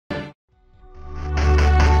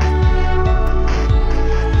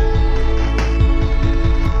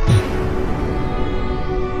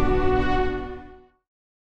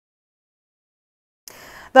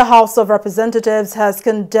The House of Representatives has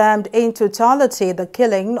condemned in totality the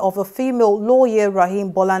killing of a female lawyer,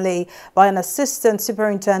 Rahim Bolanle, by an Assistant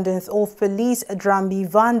Superintendent of Police, Drambi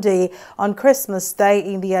Vande, on Christmas Day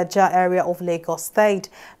in the Ajah area of Lagos State.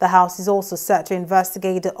 The House is also set to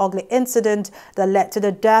investigate the ugly incident that led to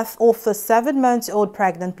the death of the 7-month-old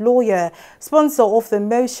pregnant lawyer. Sponsor of the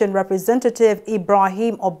motion, Representative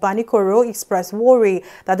Ibrahim Obanikoro, expressed worry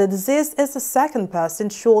that the deceased is the second person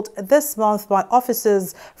shot this month by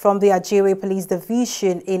officers from the Ajah Police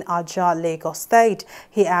Division in Ajah, Lagos State.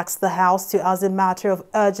 He asked the House to, as a matter of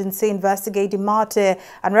urgency, investigate the matter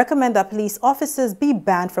and recommend that police officers be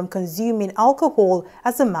banned from consuming alcohol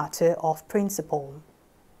as a matter of principle.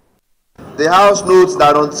 The House notes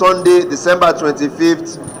that on Sunday, December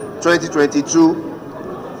 25th, 2022,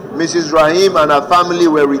 Mrs. Rahim and her family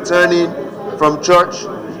were returning from church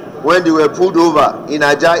when they were pulled over in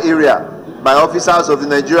Ajah area by officers of the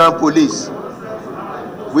Nigerian police.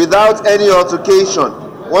 Without any altercation,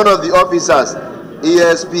 one of the officers,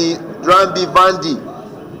 ASP Drambi Vande,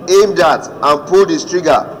 aimed at and pulled his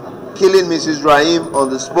trigger, killing Mrs. Rahim on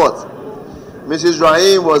the spot. Mrs.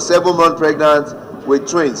 Rahim was 7 months pregnant with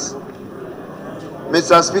twins.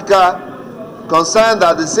 Mr. Speaker, concerned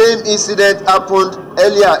that the same incident happened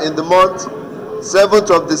earlier in the month, 7th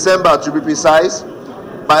of December to be precise,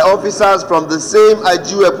 by officers from the same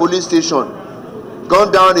Ajah police station,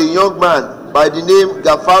 gunned down a young man by the name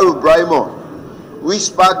Gafaru Brahimo, which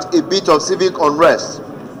sparked a bit of civic unrest.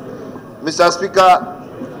 Mr. Speaker,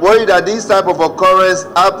 worried that this type of occurrence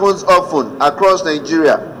happens often across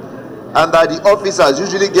Nigeria and that the officers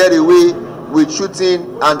usually get away with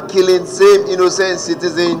shooting and killing same innocent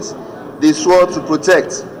citizens they swore to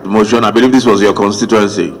protect. Motion, I believe this was your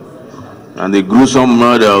constituency, and the gruesome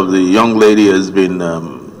murder of the young lady has been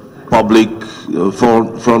public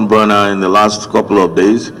front burner in the last couple of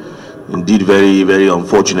days. Indeed, very, very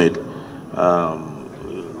unfortunate.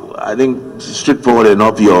 I think straightforward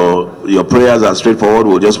enough. Your prayers are straightforward.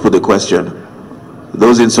 We'll just put the question.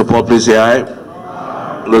 Those in support, please say aye.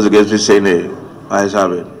 Those against, please say nay. Ayes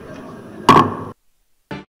have it.